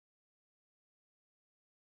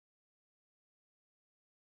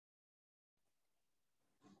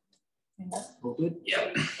All good?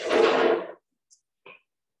 Yep.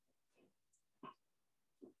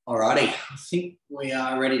 Alrighty, I think we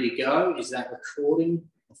are ready to go. Is that recording?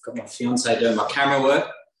 I've got my fiance doing my camera work.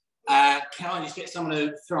 Can I just get someone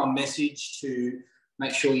to throw a message to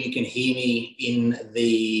make sure you can hear me in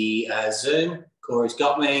the Zoom? Corey's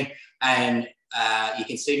got me, and you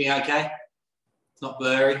can see me okay? It's not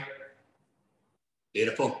blurry.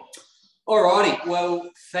 Beautiful. Alrighty, well,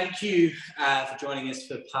 thank you for joining us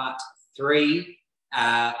for part 3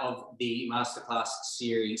 of the Masterclass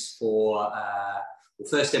series for the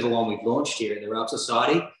first ever one we've launched here at the Rub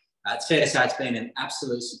Society. It's fair to say it's been an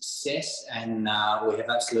absolute success, and we have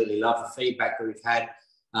absolutely loved the feedback that we've had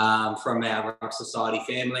from our Rub Society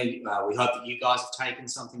family. We hope that you guys have taken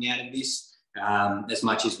something out of this as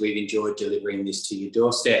much as we've enjoyed delivering this to your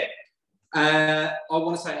doorstep. I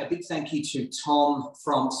want to say a big thank you to Tom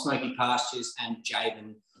from Smoky Pastures and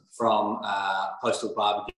Javen from Postal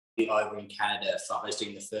Barbecue over in Canada for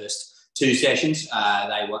hosting the first 2 sessions.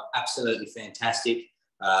 They were absolutely fantastic.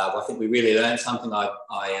 I think we really learned something.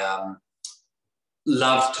 I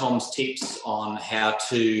loved Tom's tips on how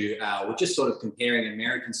to, we're just sort of comparing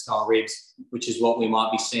American style ribs, which is what we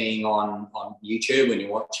might be seeing on YouTube when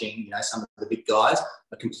you're watching, you know, some of the big guys,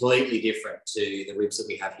 are completely different to the ribs that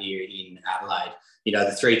we have here in Adelaide. You know,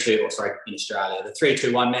 the 3-2, or sorry, in Australia, the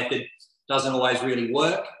 3-2-1 method doesn't always really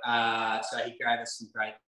work. So he gave us some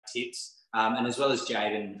great tips. And as well as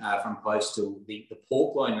Jaden from Postal, the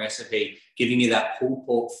pork loin recipe, giving you that pulled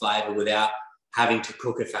pork flavour without having to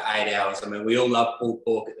cook it for 8 hours. I mean, we all love pulled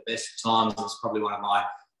pork at the best of times. It's probably one of my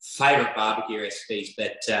favourite barbecue recipes,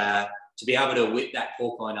 but to be able to whip that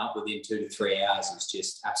pork loin up within 2 to 3 hours is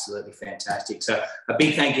just absolutely fantastic. So a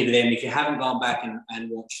big thank you to them. If you haven't gone back and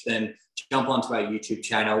watched them, jump onto our YouTube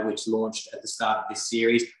channel, which launched at the start of this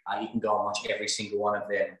series. You can go and watch every single one of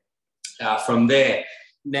them from there.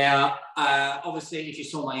 Now, obviously, if you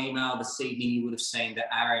saw my email this evening, you would have seen that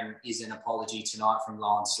Aaron is an apology tonight from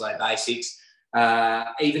Low and Slow Basics.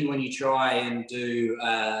 Even when you try and do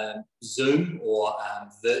Zoom or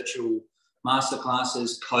virtual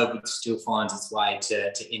masterclasses, COVID still finds its way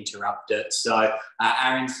to interrupt it. So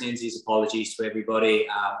Aaron sends his apologies to everybody.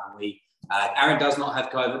 Aaron does not have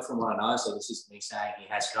COVID from what I know, so this isn't me saying he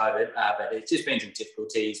has COVID, but it's just been some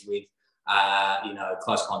difficulties with you know,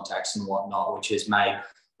 close contacts and whatnot, which has made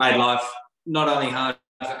life not only hard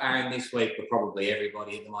for Aaron this week, but probably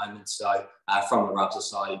everybody at the moment. So from the Rub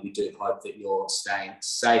Society, we do hope that you're staying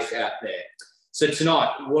safe out there. So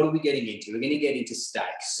tonight, what are we getting into? We're going to get into steak.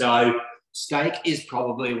 So steak is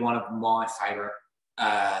probably one of my favourite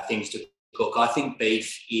things to cook. I think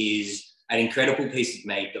beef is an incredible piece of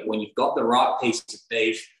meat, but when you've got the right piece of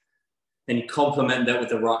beef and you complement that with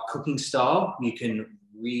the right cooking style, you can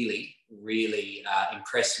really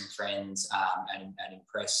impress some friends and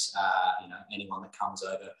impress you know, anyone that comes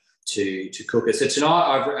over to cook it. So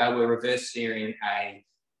tonight we're reverse searing a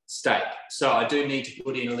steak. So I do need to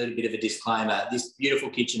put in a little bit of a disclaimer. This beautiful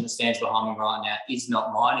kitchen that stands behind me right now is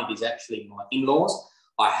not mine. It is actually my in-laws.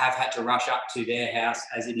 I have had to rush up to their house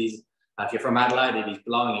as it is. If you're from Adelaide, it is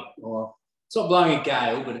blowing, well, it's not blowing a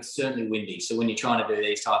gale, but it's certainly windy. So when you're trying to do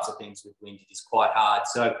these types of things with wind, it is quite hard.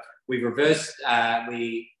 So we've reversed,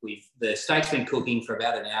 the steak's been cooking for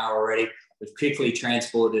about an hour already. We've quickly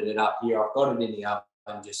transported it up here. I've got it in the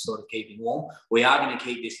oven, just sort of keeping warm. We are going to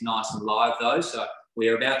keep this nice and live though. So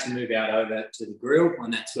we're about to move out over to the grill,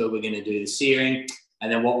 and that's where we're going to do the searing.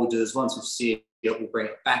 And then what we'll do is once we've seared it, we'll bring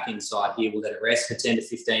it back inside here. We'll let it rest for 10 to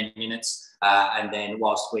 15 minutes. And then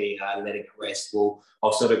whilst we let it rest,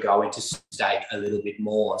 I'll sort of go into steak a little bit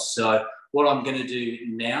more. So what I'm going to do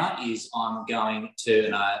now is I'm going to,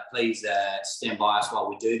 and please stand by us while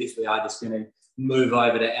we do this. We are just going to move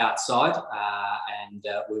over to outside and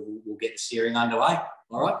we'll get the searing underway.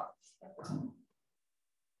 All right.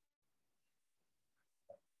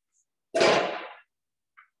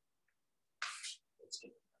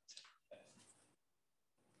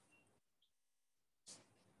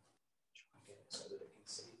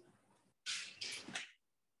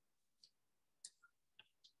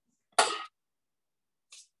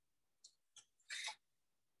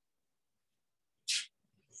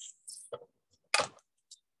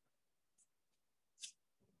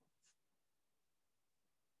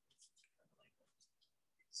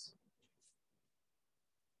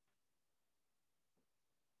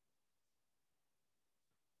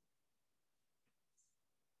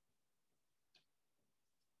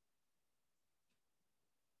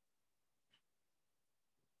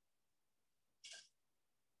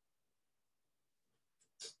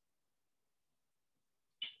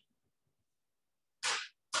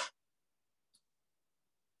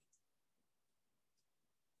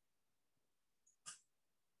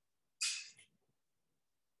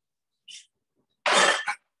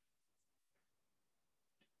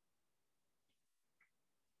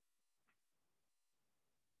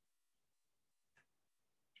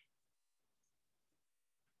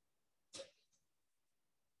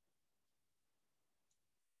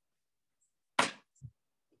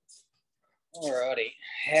 Alrighty,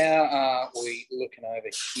 how are we looking over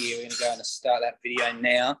here? We're going to go and start that video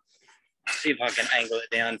now. See if I can angle it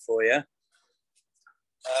down for you.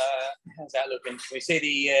 How's that looking? Can we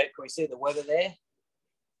see the weather there?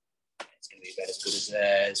 It's going to be about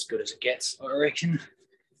as good as it gets, I reckon.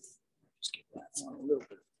 Just get that one a little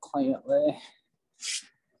bit clean up there.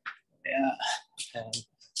 Yeah, and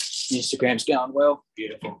Instagram's going well.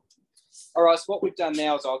 Beautiful. All right, so what we've done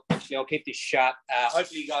now is I'll keep this shut.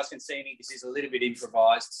 Hopefully you guys can see me. This is a little bit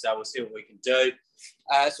improvised, so we'll see what we can do.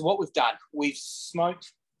 So what we've done, we've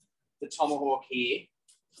smoked the tomahawk here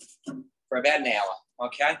for about an hour,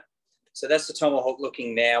 okay? So that's the tomahawk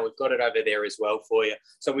looking now. We've got it over there as well for you.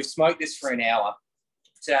 So we've smoked this for an hour.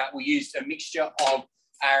 So we used a mixture of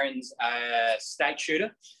Aaron's steak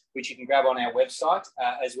shooter, which you can grab on our website,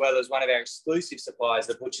 as well as one of our exclusive suppliers,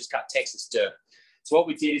 the Butcher's Cut Texas Dirt. So what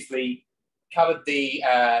we did is we covered the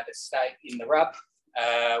steak in the rub.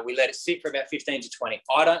 We let it sit for about 15 to 20.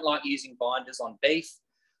 I don't like using binders on beef.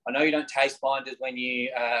 I know you don't taste binders when you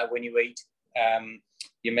eat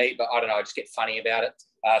your meat, but I don't know, I just get funny about it.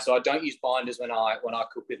 So I don't use binders when I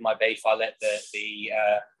cook with my beef. I let the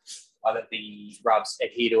rubs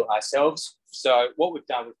adhere to it ourselves. So what we've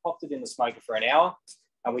done, we've popped it in the smoker for an hour,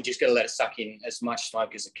 and we just got to let it suck in as much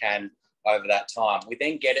smoke as it can over that time. We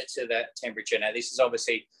then get it to that temperature. Now, this is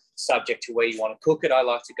obviously subject to where you want to cook it. I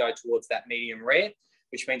like to go towards that medium rare,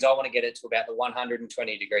 which means I want to get it to about the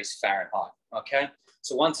 120 degrees Fahrenheit, okay?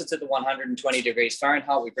 So once it's at the 120 degrees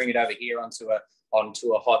Fahrenheit, we bring it over here onto a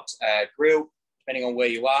hot grill. Depending on where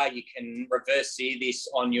you are, you can reverse sear this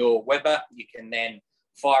on your Weber. You can then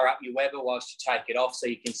fire up your Weber whilst you take it off so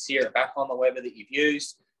you can sear it back on the Weber that you've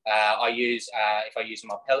used. If I use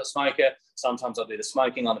my pellet smoker, sometimes I'll do the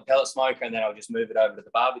smoking on the pellet smoker and then I'll just move it over to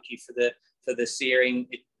the barbecue for the searing.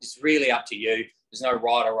 It's really up to you. There's no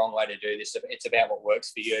right or wrong way to do this. It's about what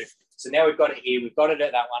works for you. So now we've got it here. We've got it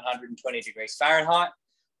at that 120 degrees Fahrenheit.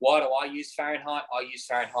 Why do I use Fahrenheit? I use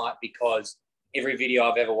Fahrenheit because every video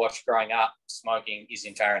I've ever watched growing up smoking is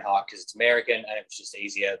in Fahrenheit because it's American and it's just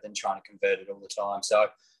easier than trying to convert it all the time. So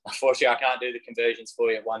unfortunately, I can't do the conversions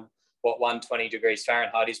for you. What 120 degrees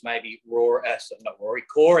Fahrenheit is, maybe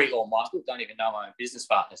Corey or Michael, don't even know my own business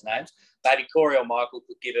partners' names. Maybe Corey or Michael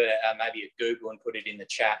could give it maybe a Google and put it in the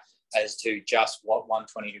chat as to just what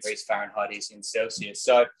 120 degrees Fahrenheit is in Celsius.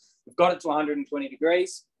 So we've got it to 120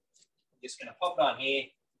 degrees. I'm just going to pop it on here.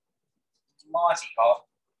 Mighty hot.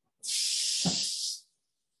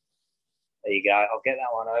 There you go. I'll get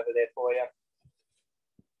that one over there for you.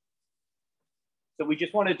 So we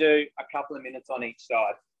just want to do a couple of minutes on each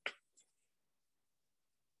side.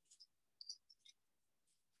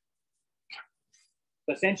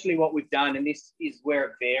 So essentially what we've done, and this is where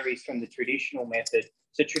it varies from the traditional method.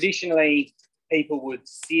 So traditionally, people would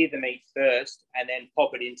sear the meat first and then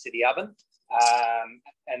pop it into the oven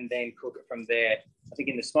and then cook it from there. I think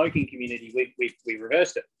in the smoking community, we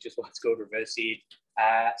reversed it, which is what's called reverse seared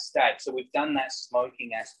steak. So we've done that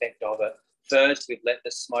smoking aspect of it. First, we've let the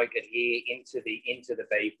smoke adhere into the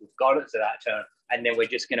beef. We've got it to that turn, and then we're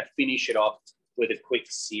just going to finish it off with a quick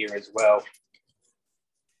sear as well.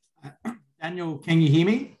 Daniel, can you hear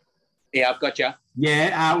me? Yeah, I've got you.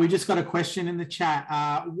 Yeah, we just got a question in the chat.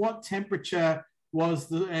 What temperature was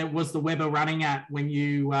the Weber running at when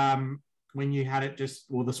you had it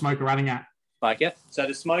the smoker running at? Smoker. So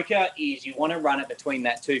the smoker is, you want to run it between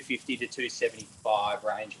that 250 to 275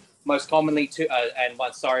 range. Most commonly,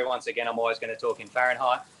 once again, I'm always going to talk in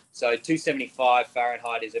Fahrenheit. So 275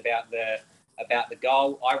 Fahrenheit is about the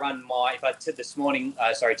goal. I run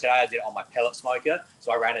today I did it on my pellet smoker.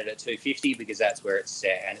 So I ran it at 250 because that's where it's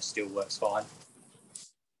set and it still works fine.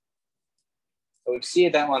 So we've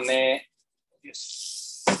seared that one there.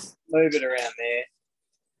 Just move it around there.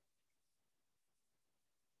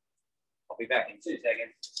 I'll be back in 2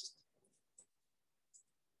 seconds.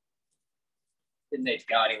 Didn't need to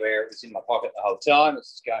go anywhere. It was in my pocket the whole time.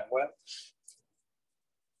 It's just going well.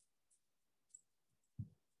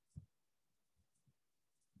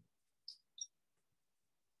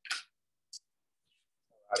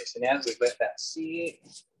 Alrighty, so now that we've let that sear,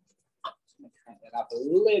 just going to crank that up a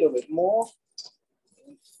little bit more.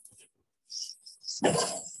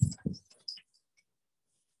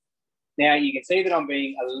 Now you can see that I'm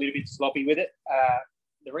being a little bit sloppy with it.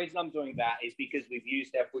 The reason I'm doing that is because we've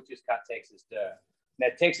used our Butcher's Cut Texas Dirt. Now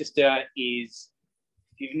Texas Dirt is,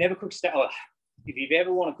 if you've never cooked steak, if you've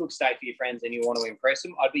ever want to cook steak for your friends and you want to impress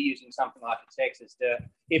them, I'd be using something like a Texas Dirt.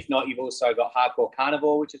 If not, you've also got Hardcore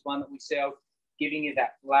Carnivore, which is one that we sell, giving you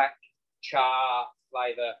that black char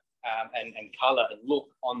flavour and colour and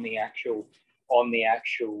look on the actual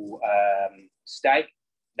steak.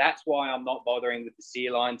 That's why I'm not bothering with the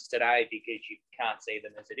sear lines today, because you can't see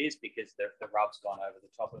them as it is, because the rub's gone over the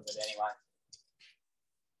top of it anyway.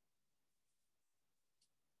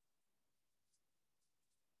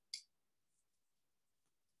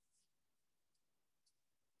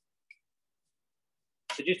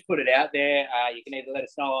 So just put it out there. You can either let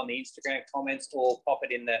us know on the Instagram comments or pop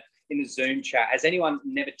it in the Zoom chat. Has anyone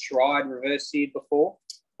never tried reverse seared before,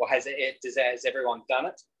 or has everyone done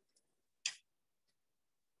it?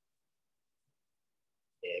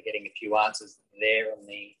 Yeah, getting a few answers there on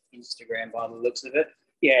the Instagram by the looks of it.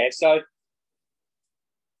 Yeah, so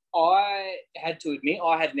I had to admit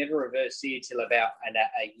I had never reverse seared till about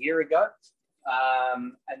a year ago.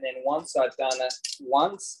 And then once I've done it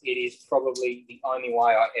once, it is probably the only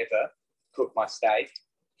way I ever cook my steak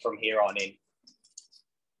from here on in.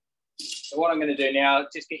 So what I'm going to do now,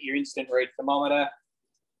 just get your instant read thermometer.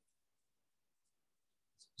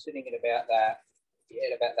 Sitting at about that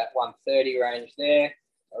 130 range there.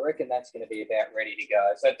 I reckon that's going to be about ready to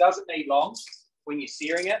go. So it doesn't need long when you're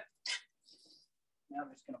searing it. Now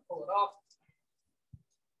I'm just going to pull it off.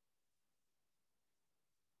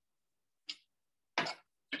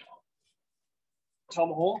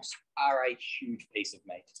 Tomahawks are a huge piece of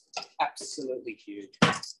meat, absolutely huge.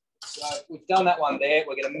 So we've done that one there.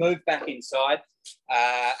 We're going to move back inside,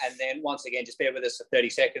 and then once again, just bear with us for 30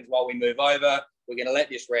 seconds while we move over. We're going to let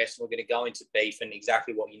this rest. We're going to go into beef and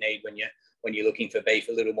exactly what you need when you're looking for beef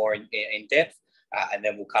a little more in depth, and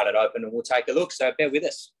then we'll cut it open and we'll take a look. So bear with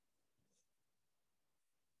us.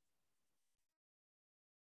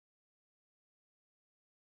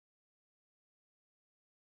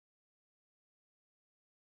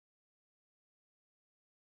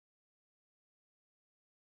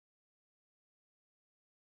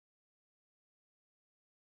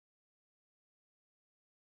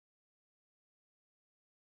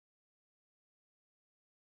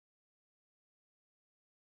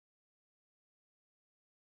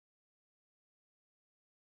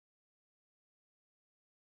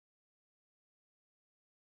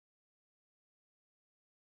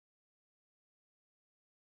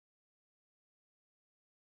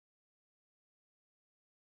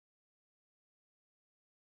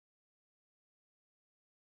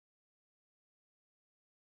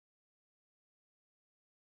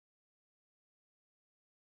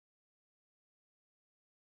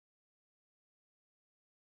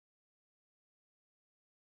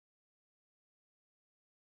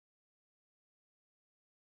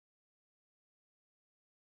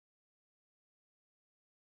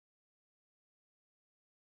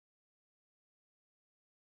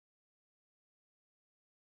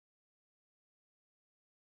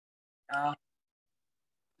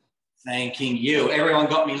 Thanking you. Everyone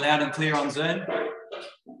got me loud and clear on Zoom?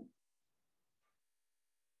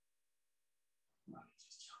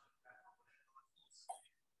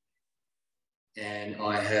 And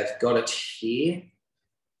I have got it here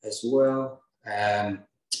as well. I've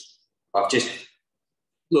just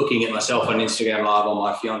looking at myself on Instagram Live on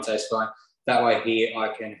my fiance's phone. That way here I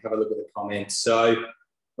can have a look at the comments. So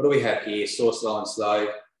what do we have here? Sauce Low and Slow.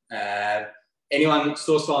 Anyone,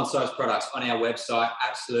 Sauce Low and Slow's products on our website,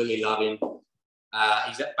 absolutely love him.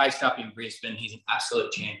 He's based up in Brisbane. He's an absolute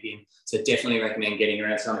champion. So definitely recommend getting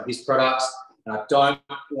around some of his products. And I don't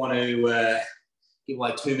want to give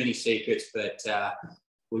away too many secrets, but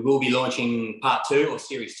we will be launching part 2 or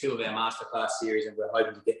series 2 of our masterclass series, and we're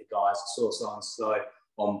hoping to get the guys at Sauce Low and Slow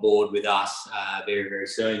on board with us very, very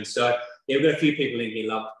soon. So yeah, we've got a few people in here.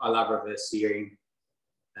 I love reverse searing.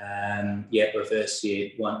 Yeah, reverse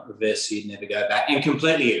seared, never go back, and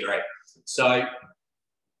completely agree. So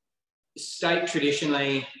steak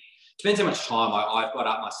traditionally, depends how much time I've got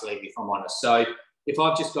up my sleeve, if I'm honest. So if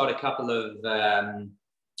I've just got a couple of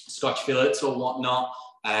Scotch fillets or whatnot,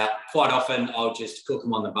 quite often I'll just cook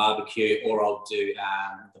them on the barbecue, or I'll do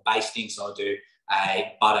the basting. So I'll do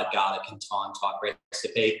a butter, garlic and thyme type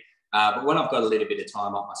recipe. But when I've got a little bit of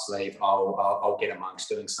time up my sleeve, I'll get amongst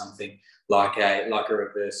doing something like a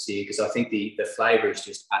reverse sear, because I think the flavour is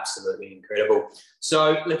just absolutely incredible.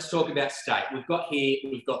 So let's talk about steak. We've got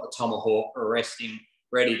the tomahawk resting,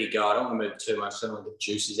 ready to go. I don't want to move too much, so I don't want the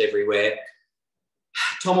juices everywhere.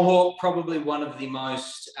 Tomahawk, probably one of the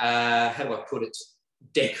most, how do I put it,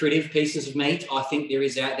 decorative pieces of meat I think there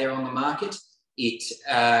is out there on the market. It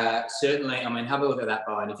certainly, I mean, have a look at that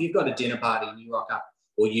bone. If you've got a dinner party and you rock up,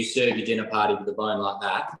 or you serve your dinner party with a bone like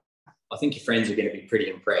that, I think your friends are going to be pretty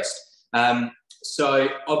impressed. So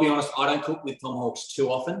I'll be honest, I don't cook with tomahawks too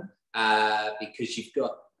often because you've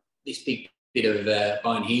got this big bit of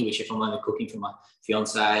bone here, which if I'm only cooking for my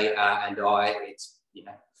fiance and I, it's, you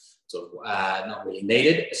know, not really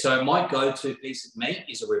needed. So my go-to piece of meat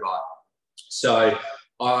is a ribeye. So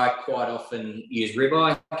I quite often use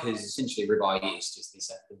ribeye because essentially ribeye is just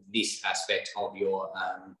this aspect of your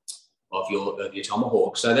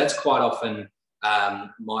tomahawk. So that's quite often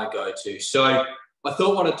my go-to. So I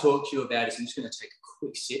thought what I'd talk to you about is I'm just going to take a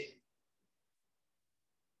quick sip.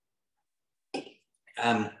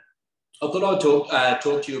 I thought I'd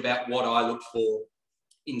talk to you about what I look for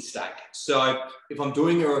in steak. So if I'm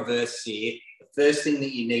doing a reverse sear, the first thing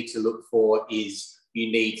that you need to look for is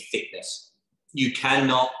you need thickness. You can,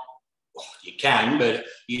 but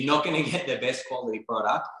you're not going to get the best quality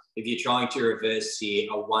product if you're trying to reverse sear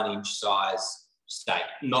a 1-inch size steak.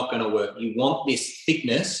 Not going to work. You want this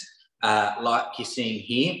thickness, like you're seeing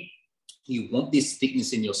here. You want this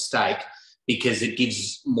thickness in your steak because it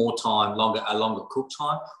gives more time, a longer cook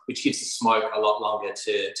time, which gives the smoke a lot longer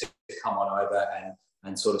to come on over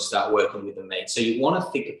and sort of start working with the meat. So you want a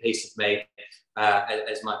thicker piece of meat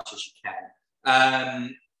as much as you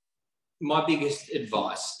can. My biggest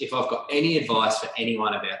advice, if I've got any advice for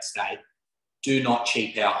anyone about steak, do not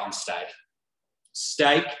cheap out on steak.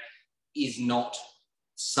 Steak is not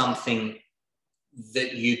something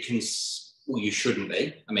that you shouldn't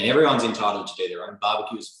be. I mean, everyone's entitled to do their own.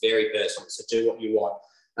 Barbecue is very personal, so do what you want.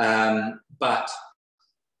 But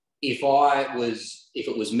if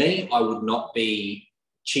it was me, I would not be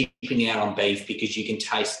cheaping out on beef because you can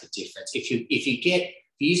taste the difference. If you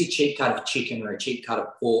use a cheap cut of chicken or a cheap cut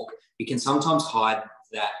of pork, you can sometimes hide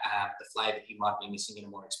that the flavour that you might be missing in a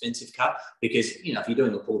more expensive cut because, if you're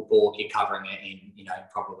doing a pulled pork, you're covering it in,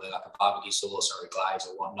 probably like a barbecue sauce or a glaze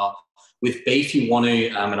or whatnot. With beef, you want to,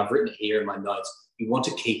 and I've written it here in my notes, you want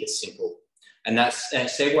to keep it simple. And that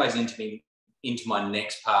segues into my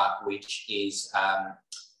next part, which is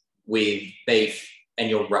with beef and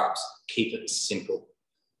your rubs. Keep it simple.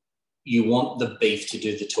 You want the beef to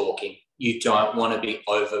do the talking. You don't want to be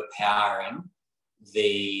overpowering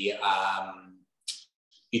the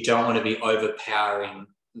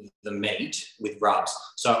meat with rubs.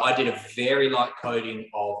 So I did a very light coating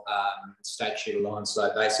of steak shooter Lion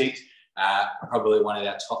Slow Basics, probably one of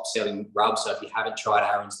our top selling rubs. So if you haven't tried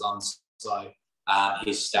Aaron's Lion Slow,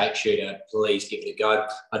 his steak shooter, please give it a go.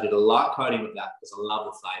 I did a light coating with that because I love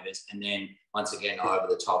the flavours, and then once again over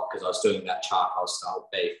the top because I was doing that charcoal style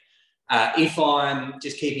beef. If I'm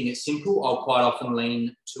just keeping it simple, I'll quite often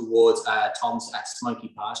lean towards Tom's at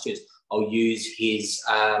Smoky Pastures. I'll use his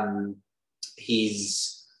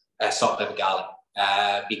salt, pepper, garlic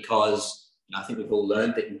because I think we've all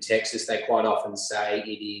learned that in Texas they quite often say it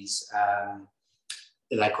is.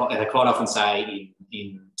 They quite often say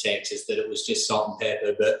in Texas that it was just salt and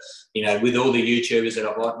pepper, but with all the YouTubers that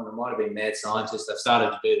I've watched, and it might have been mad scientists, I've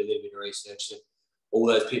started to do a little bit of research that all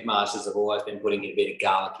those pit masters have always been putting a bit of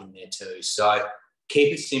garlic in there too. So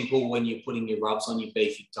keep it simple when you're putting your rubs on your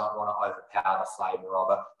beef. You don't want to overpower the flavour of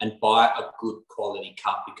it, and buy a good quality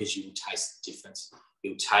cut because you will taste the difference.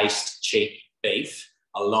 You'll taste cheap beef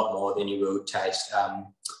a lot more than you will taste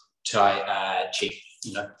cheap,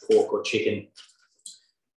 pork or chicken.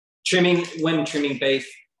 When trimming beef,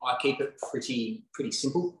 I keep it pretty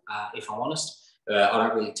simple. If I'm honest, I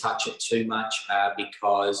don't really touch it too much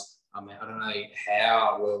because I don't know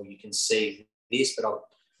how well you can see this, but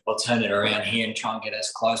I'll turn it around here and try and get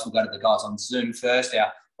us close. We'll go to the guys on Zoom first,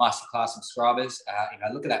 our Masterclass subscribers.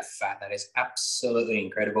 Look at that fat. That is absolutely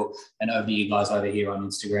incredible. And over to you guys over here on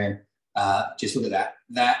Instagram. Just look at that.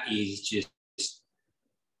 That is just...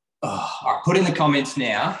 all right, put in the comments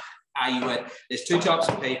now. There's two types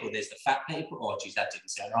of people. There's the fat people. Oh, geez, that didn't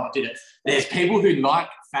sound right, did it? There's people who like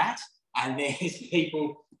fat, and there's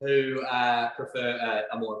people who prefer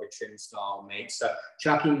a more of a trim style meat. So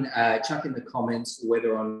chuck in the comments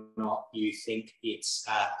whether or not you think it's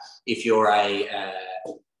if you're a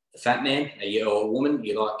fat man or a woman,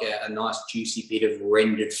 you like a nice juicy bit of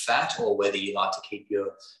rendered fat, or whether you like to keep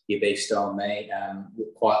your beef style meat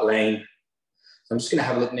quite lean. So I'm just going to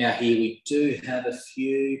have a look now here. We do have a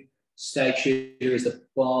few. Steak shooter is the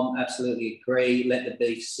bomb. Absolutely agree. Let the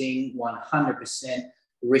beef sing. 100%.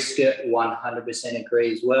 Risk it. 100%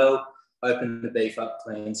 agree as well. Open the beef up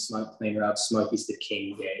clean. Smoke clean rub. Smoke is the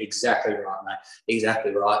king. Yeah, exactly right, mate.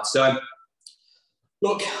 Exactly right. So,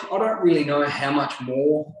 look, I don't really know how much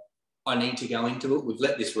more I need to go into it. We've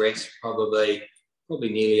let this rest probably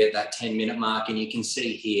nearly at that 10-minute mark, and you can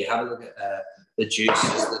see here. Have a look at the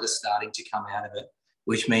juices that are starting to come out of it,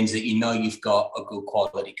 which means that you've got a good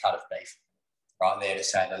quality cut of beef right there, to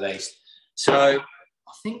say the least. So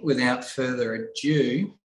I think without further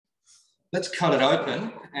ado, let's cut it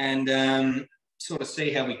open and sort of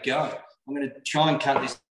see how we go. I'm going to try and cut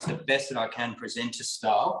this the best that I can presenter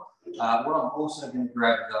style. What I'm also going to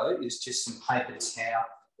grab though is just some paper towel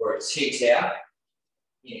or a tea towel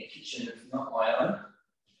in a kitchen that's not my own.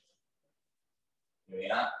 Here we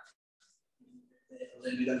are. A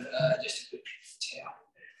little bit of just a quick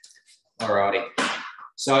towel. Alrighty.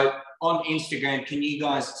 So on Instagram, can you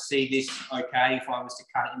guys see this okay if I was to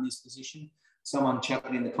cut it in this position? Someone chuck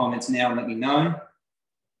it in the comments now and let me know.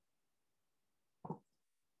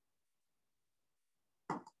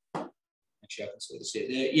 Actually, I can sort of see it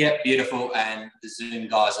there. Yep, beautiful. And the Zoom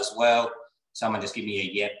guys as well. Someone just give me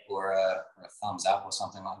a yep or a thumbs up or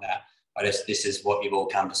something like that. This is what you've all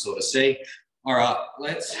come to sort of see. All right,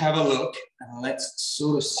 let's have a look and let's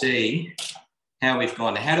sort of see how we've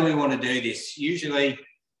gone. How do we want to do this? Usually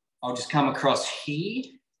I'll just come across here.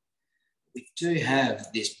 We do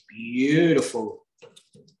have this beautiful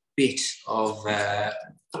bit of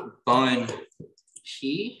bone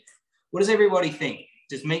here. What does everybody think?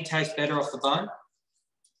 Does meat taste better off the bone?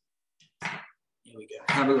 Here we go.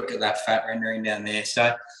 Have a look at that fat rendering down there.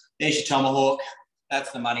 So there's your tomahawk.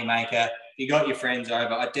 That's the money maker. If you got your friends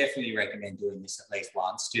over, I definitely recommend doing this at least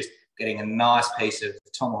once. Just getting a nice piece of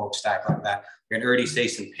tomahawk steak like that. You can already see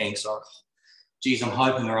some pink. So, geez, I'm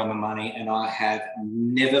hoping they're on the money. And I have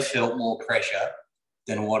never felt more pressure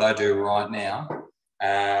than what I do right now.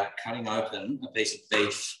 Cutting open a piece of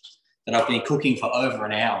beef that I've been cooking for over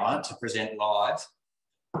an hour to present live.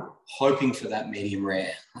 Hoping for that medium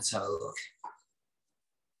rare. Let's have a look.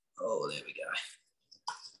 Oh, there we go.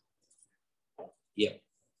 Yep.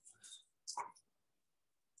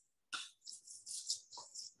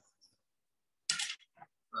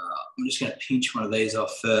 I'm just going to pinch one of these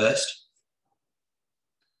off first.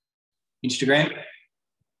 Instagram,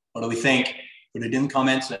 what do we think? Put it in the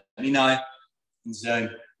comments. Let me know. And Zoom,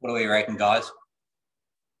 what do we reckon, guys?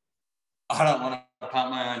 I don't want to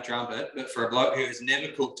pump my own trumpet, but for a bloke who has never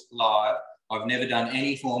cooked live, I've never done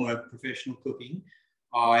any form of professional cooking,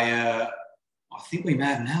 I think we may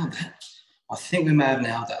have nailed that. I think we may have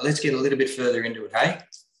nailed that. Let's get a little bit further into it, hey?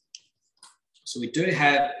 So we do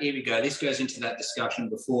have, here we go. This goes into that discussion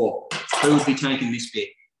before. Who would be taking this bit?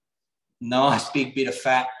 Nice big bit of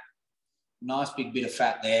fat. Nice big bit of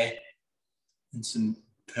fat there. And some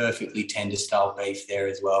perfectly tender style beef there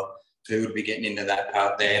as well. Who would be getting into that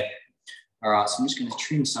part there? All right, so I'm just going to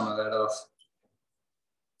trim some of that off.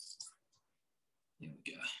 There we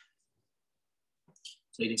go.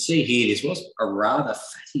 So you can see here, this was a rather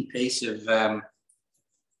fatty piece of ribeye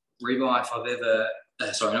if I've ever,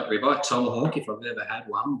 sorry, not ribeye, tomahawk if I've ever had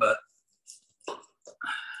one, but let's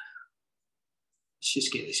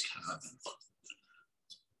just get this cut open.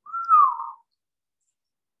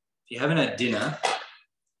 If you haven't had dinner,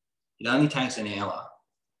 it only takes an hour.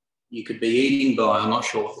 You could be eating by, I'm not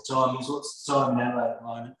sure what the time is, what's the time in Adelaide at the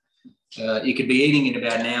moment? You could be eating in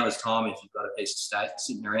about an hour's time if you've got a piece of steak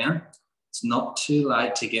sitting around. It's not too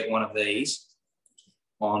late to get one of these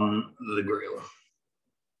on the grill.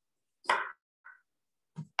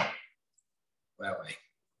 Wowee,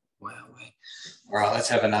 wowee. All right, let's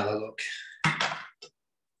have another look.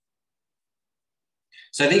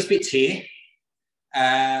 So these bits here,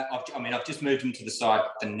 I've just moved them to the side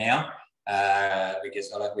for now because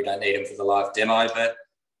we don't need them for the live demo, but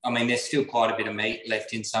I mean, there's still quite a bit of meat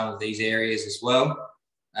left in some of these areas as well.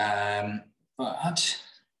 But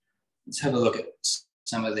let's have a look at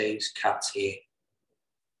some of these cuts here.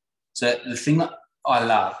 So the thing that I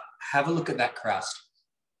love, have a look at that crust.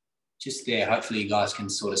 Just there, hopefully you guys can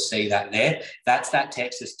sort of see that there. That's that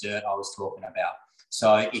Texas dirt I was talking about.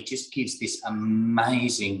 So it just gives this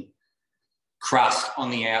amazing crust on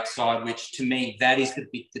the outside, which to me, that is the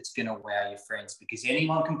bit that's going to wow your friends, because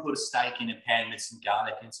anyone can put a steak in a pan with some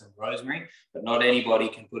garlic and some rosemary, but not anybody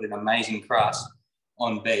can put an amazing crust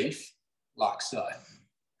on beef like so.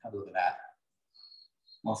 Have a look at that.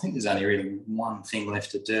 Well, I think there's only really one thing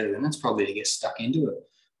left to do, and that's probably to get stuck into it.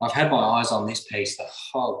 I've had my eyes on this piece the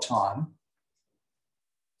whole time.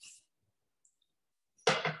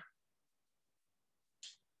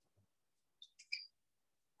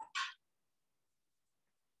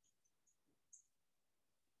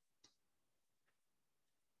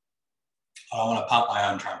 I don't want to pump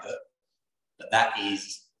my own trumpet, but that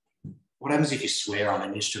is, what happens if you swear on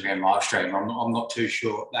an Instagram live stream? I'm not too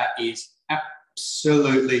sure. That is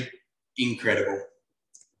absolutely incredible.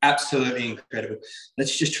 Absolutely incredible.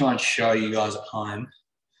 Let's just try and show you guys at home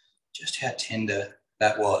just how tender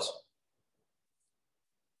that was.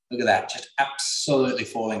 Look at that, just absolutely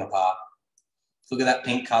falling apart. Look at that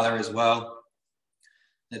pink color as well.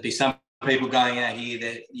 There'd be some people going out here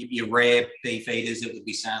that your rare beef eaters that would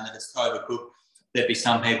be saying that it's overcooked. there'd be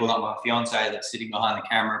some people like my fiance that's sitting behind the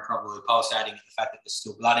camera probably pulsating at the fact that there's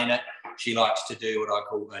still blood in it. She likes to do what I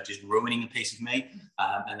call just ruining a piece of meat,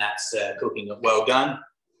 and that's cooking it well done.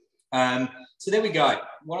 So there we go.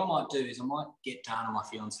 What I might do is I might get down on my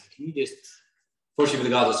fiance. Can you just, fortunately for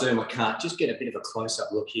the guys on Zoom, I can't, just get a bit of a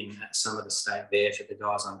close-up look in at some of the steak there for the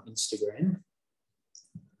guys on Instagram.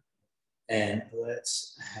 And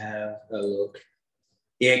let's have a look.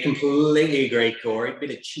 Yeah, completely agree, Corey. A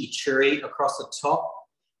bit of chimichurri across the top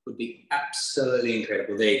would be absolutely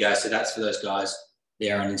incredible. There you go. So that's for those guys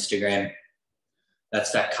there on Instagram.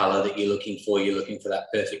 That's that colour that you're looking for. You're looking for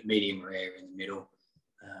that perfect medium rare in the middle.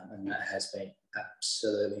 And that has been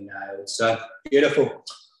absolutely nailed. So beautiful.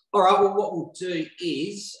 All right, well, what we'll do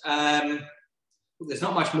is, there's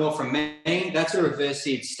not much more from me. That's a reverse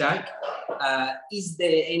seared steak. Is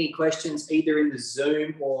there any questions either in the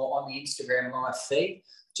Zoom or on the Instagram live feed?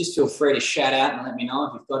 Just feel free to shout out and let me know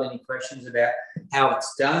if you've got any questions about how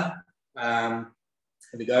it's done. Here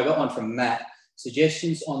we go. I got one from Matt.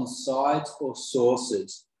 Suggestions on sides or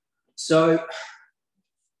sauces. So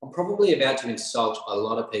I'm probably about to insult a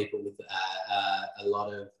lot of people with a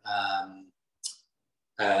lot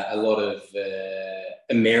of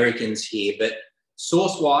Americans here, but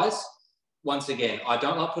sauce-wise, once again, I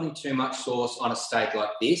don't like putting too much sauce on a steak like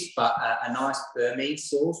this, but a nice Burmese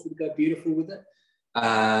sauce would go beautiful with it.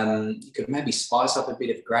 You could maybe spice up a bit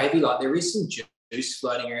of gravy. Like there is some juice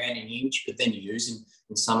floating around in here, which you could then use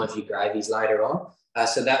in some of your gravies later on.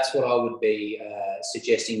 So that's what I would be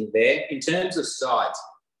suggesting there. In terms of sides,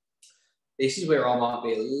 this is where I might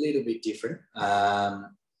be a little bit different.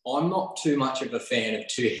 I'm not too much of a fan of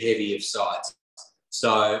too heavy of sides.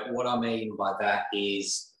 So what I mean by that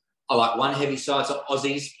is I like one heavy side, so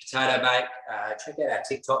Aussie's potato bake. Check out our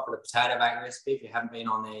TikTok for the potato bake recipe if you haven't been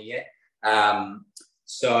on there yet.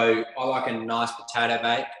 So I like a nice potato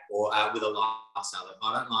bake or with a light salad.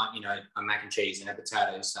 I don't like, a mac and cheese and a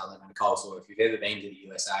potato salad and a coleslaw. If you've ever been to the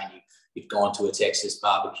USA and you've gone to a Texas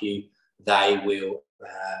barbecue, your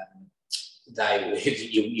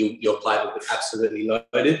plate will be absolutely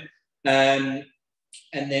loaded. And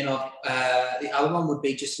then the other one would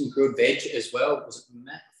be just some grilled veg as well. Was it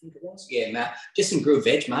Matt? I think it was. Yeah, Matt. Just some grilled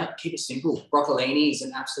veg, mate. Keep it simple. Broccolini is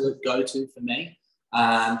an absolute go-to for me.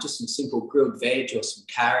 Just some simple grilled veg or some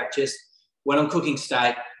carrot. Just when I'm cooking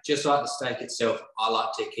steak, just like the steak itself, I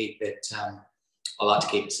like to keep it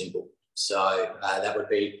simple. So that would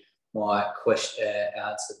be my question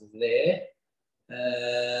answer there.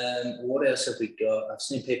 What else have we got? I've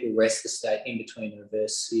seen people rest the steak in between the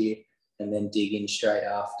reverse sear and then dig in straight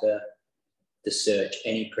after the search.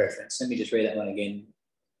 Any preference? Let me just read that one again.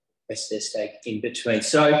 Rest their steak in between.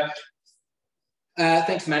 So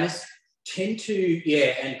thanks, Manus. And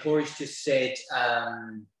Corey's just said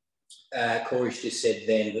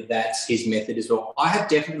then that that's his method as well. I have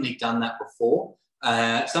definitely done that before.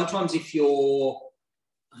 Sometimes if you're,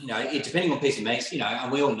 depending on piece of meat,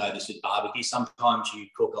 and we all know this with barbecue, sometimes you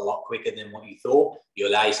cook a lot quicker than what you thought. You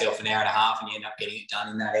allow yourself an hour and a half and you end up getting it done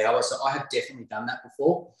in that hour. So I have definitely done that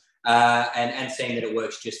before and seen that it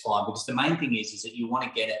works just fine, because the main thing is that you want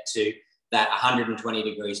to get it to that 120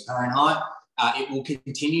 degrees Fahrenheit. It will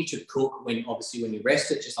continue to cook when you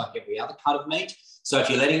rest it, just like every other cut of meat. So if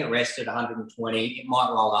you're letting it rest at 120, it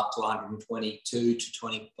might roll up to 122 to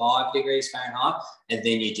 25 degrees Fahrenheit, and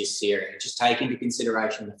then you just sear it. Just take into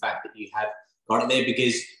consideration the fact that you have got it there,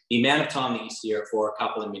 because the amount of time that you sear it for, a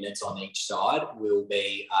couple of minutes on each side, will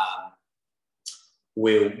get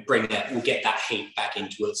that heat back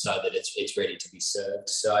into it so that it's ready to be served.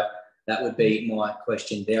 So that would be my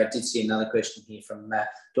question there. I did see another question here from Matt.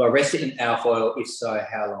 Do I rest it in alfoil? If so,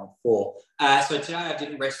 how long for? So today I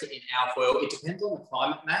didn't rest it in alfoil. It depends on the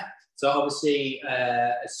climate, Matt. So obviously,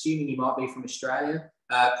 assuming you might be from Australia,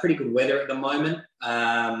 pretty good weather at the moment.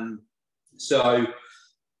 And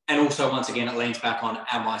also, once again, it leans back on,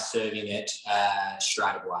 am I serving it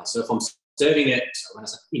straight away? So if I'm serving it,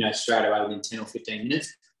 straight away within 10 or 15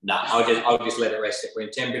 minutes, no, I'll just let it rest at room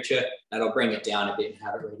temperature. That'll bring it down a bit and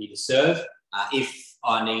have it ready to serve. If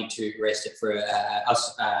I need to rest it for,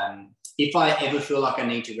 if I ever feel like I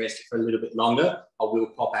need to rest it for a little bit longer, I will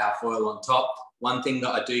pop alfoil on top. One thing that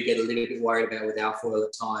I do get a little bit worried about with alfoil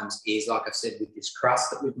at times is, like I've said, with this crust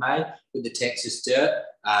that we've made with the Texas dirt,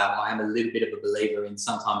 I am a little bit of a believer in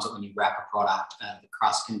sometimes that when you wrap a product, the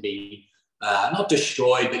crust can be not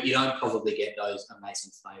destroyed, but you don't probably get those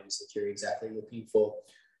amazing flavors that you're exactly looking for.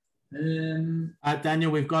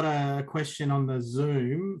 Daniel, we've got a question on the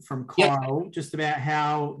Zoom from Kyle, just about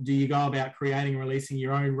how do you go about creating and releasing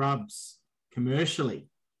your own rubs commercially?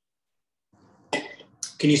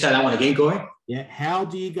 Can you say that one again, Corey? Yeah. How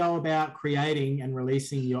do you go about creating and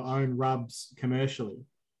releasing your own rubs commercially?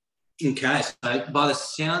 Okay, so by the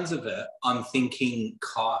sounds of it, I'm thinking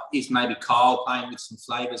maybe Kyle playing with some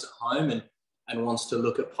flavours at home and wants to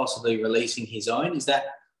look at possibly releasing his own. Is that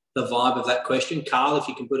the vibe of that question? Kyle, if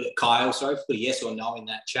you can put a yes or no in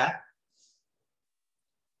that chat.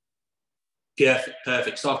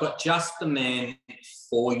 Perfect. So I've got just the man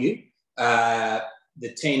for you.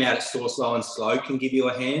 The team out at Store Slow and Slow can give you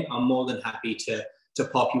a hand. I'm more than happy to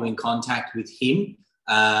pop you in contact with him.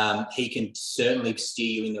 He can certainly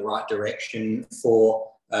steer you in the right direction for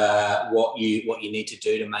what you need to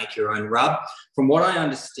do to make your own rub. From what I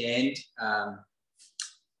understand,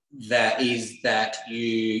 that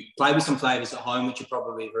you play with some flavours at home, which you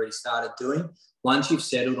probably have already started doing. Once you've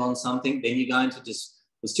settled on something, then you're going to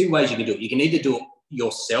there's two ways you can do it. You can either do it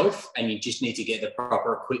yourself, and you just need to get the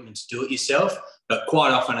proper equipment to do it yourself. But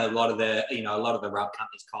quite often, a lot of the rub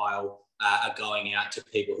companies, Kyle, are going out to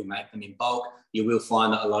people who make them in bulk. You will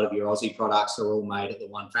find that a lot of your Aussie products are all made at the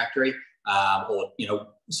one factory, when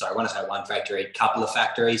I say one factory, a couple of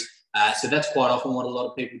factories. So that's quite often what a lot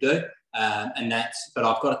of people do. But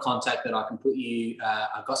I've got a contact that I can put you.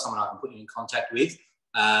 I've got someone I can put you in contact with,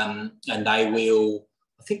 and they will.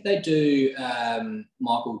 I think they do.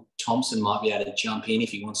 Michael Thompson might be able to jump in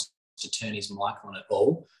if he wants to turn his mic on at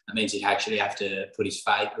all. That means he'd actually have to put his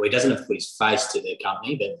face. Well, he doesn't have to put his face to the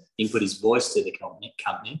company, but he can put his voice to the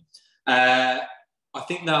company. I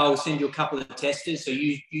think they'll send you a couple of testers. So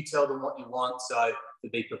you tell them what you want. So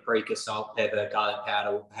it'd be paprika, salt, pepper, garlic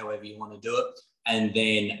powder, however you want to do it. And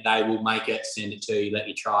then they will make it, send it to you, let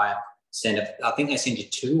you try it. I think they send you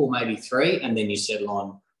 2 or maybe 3, and then you settle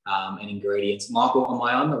on and ingredients. Michael, am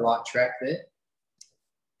I on the right track there?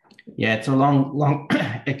 Yeah, it's a long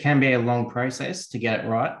it can be a long process to get it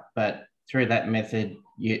right, but through that method,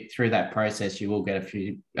 through that process, you will get a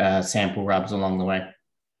few sample rubs along the way.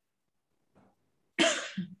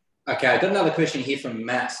 Okay, I've got another question here from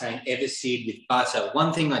Matt saying Everseed with butter.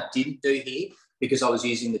 One thing I didn't do here, because I was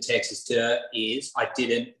using the Texas dirt, is I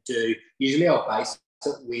didn't do, usually I'll base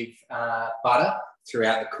it with butter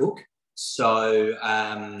throughout the cook. So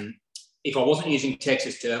if I wasn't using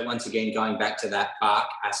Texas dirt, once again, going back to that bark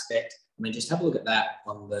aspect, I mean, just have a look at that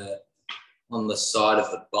on the side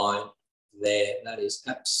of the bone there. That is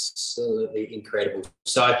absolutely incredible.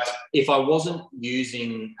 So if I wasn't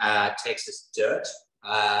using Texas dirt,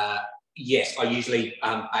 yes, I usually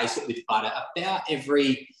base it with butter about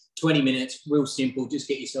every 20 minutes, real simple. Just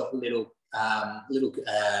get yourself a little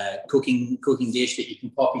cooking dish that you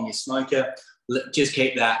can pop in your smoker. Just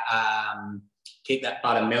keep that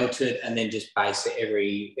butter melted, and then just base it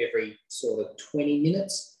every sort of 20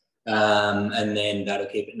 minutes, and then that'll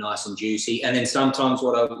keep it nice and juicy. And then sometimes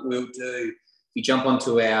what I will do, you jump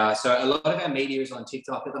onto so a lot of our media is on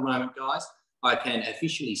TikTok at the moment, guys. I can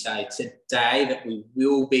officially say today that we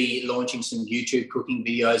will be launching some YouTube cooking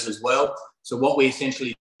videos as well. So what we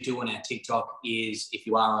essentially do on our TikTok is, if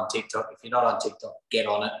you are on TikTok, if you're not on TikTok, get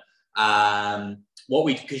on it.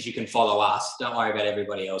 Because you can follow us, don't worry about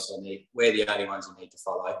everybody else on there. We're the only ones you need to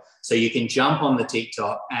follow. So you can jump on the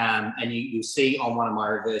TikTok, and you'll see on one of my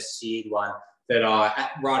reverse seared one that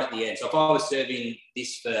right at the end. So if I was serving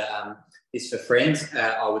this for friends,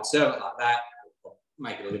 I would serve it like that,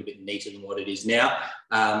 make it a little bit neater than what it is now,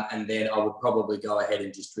 and then I would probably go ahead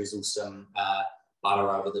and just drizzle some butter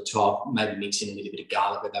over the top, maybe mix in a little bit of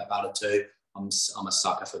garlic with that butter too. I'm a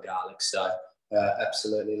sucker for garlic, so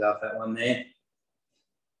absolutely love that one there.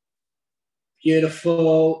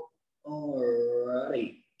 Beautiful. All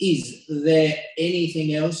right. Is there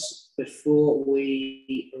anything else before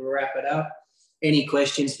we wrap it up? Any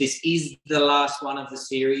questions? This is the last one of the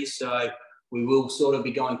series, so we will sort of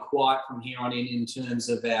be going quiet from here on in terms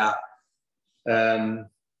of our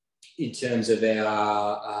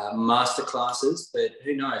masterclasses. But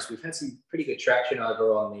who knows? We've had some pretty good traction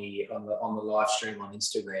over on the live stream on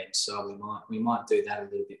Instagram, so we might do that a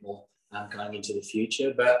little bit more going into the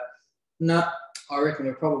future. But no, I reckon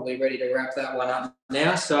we're probably ready to wrap that one up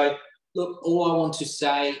now. So, look, all I want to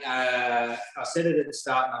say, I said it at the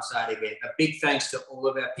start and I'll say it again, a big thanks to all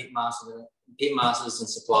of our pit masters and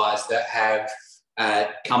suppliers that have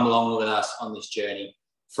come along with us on this journey.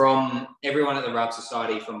 From everyone at the Rub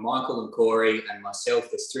Society, from Michael and Corey and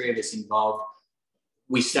myself, there's 3 of us involved.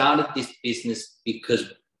 We started this business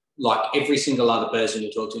because, like every single other person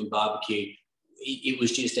you talk to in barbecue, it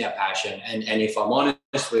was just our passion. And if I'm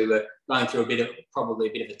honest, we were going through probably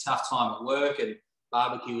a bit of a tough time at work, and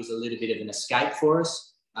barbecue was a little bit of an escape for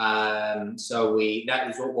us. So that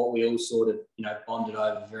was what we all sort of, bonded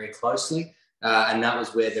over very closely. And that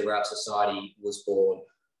was where the Rub Society was born.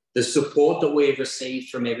 the support that we've received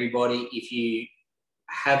from everybody. If you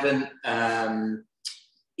haven't,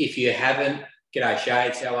 g'day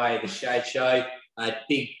Shades, how are you? The Shade Show.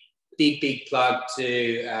 Big plug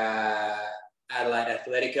to Adelaide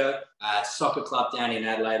Athletico, soccer club down in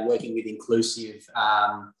Adelaide, working with inclusive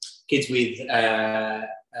kids with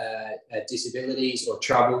disabilities or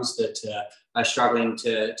troubles that are struggling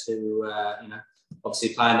to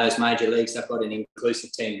obviously play in those major leagues. They've got an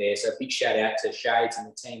inclusive team there. So big shout out to Shades and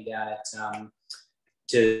the team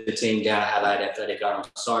down at Adelaide Athletico. I'm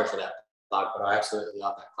sorry for that plug, but I absolutely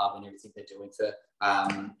love that club and everything they're doing for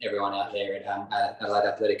everyone out there at Adelaide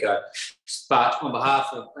Athletico. But on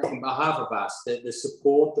behalf of us, the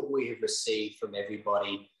support that we have received from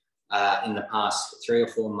everybody in the past 3 or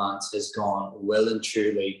 4 months has gone well and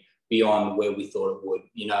truly beyond where we thought it would.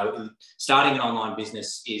 You know, starting an online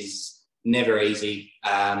business is never easy,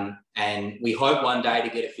 and we hope one day to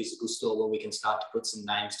get a physical store where we can start to put some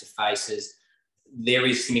names to faces. There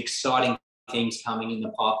is some exciting things coming in the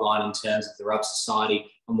pipeline in terms of the Rub Society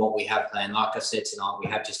and what we have planned. Like I said tonight, we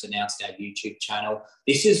have just announced our YouTube channel.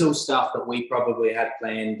 This is all stuff that we probably have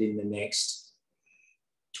planned in the next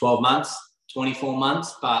 12 months, 24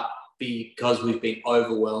 months, but because we've been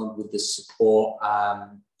overwhelmed with the support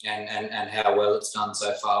and how well it's done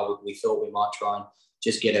so far, we thought we might try and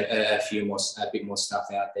just get a bit more stuff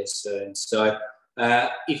out there soon. So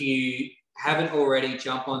if you haven't already,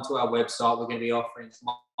 jump onto our website. We're going to be offering,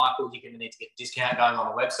 Michael, you're going to need to get a discount going on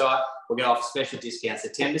the website. We're going to offer special discounts, so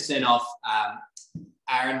 10% off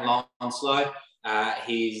Aaron Lonslow,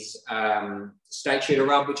 his steak shooter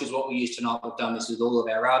rub, which is what we use tonight. We've done this with all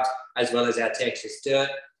of our rubs, as well as our Texas dirt.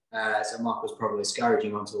 So Michael's probably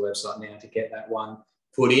discouraging onto the website now to get that one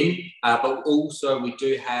put in. But also we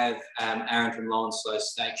do have Aaron from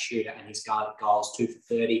Lonslow's steak shooter and his garlic goals, 2 for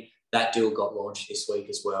 30. That deal got launched this week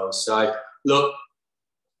as well. So look,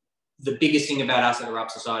 the biggest thing about us at the Rub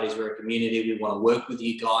Society is we're a community. We want to work with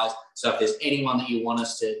you guys. So if there's anyone that you want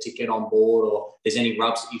us to get on board, or there's any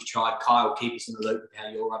rubs that you've tried, Kyle, keep us in the loop with how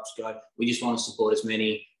your rubs go. We just want to support as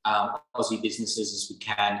many Aussie businesses as we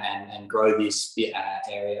can and grow this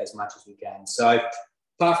area as much as we can. So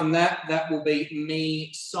apart from that, that will be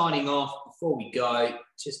me signing off. Before we go,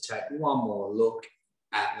 just take one more look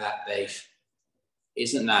at that beef.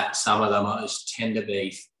 Isn't that some of the most tender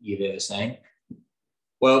beef you've ever seen?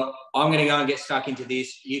 Well, I'm going to go and get stuck into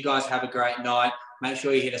this. You guys have a great night. Make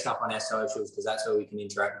sure you hit us up on our socials, because that's where we can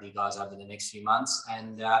interact with you guys over the next few months.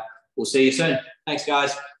 And we'll see you soon. Thanks,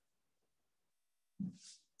 guys.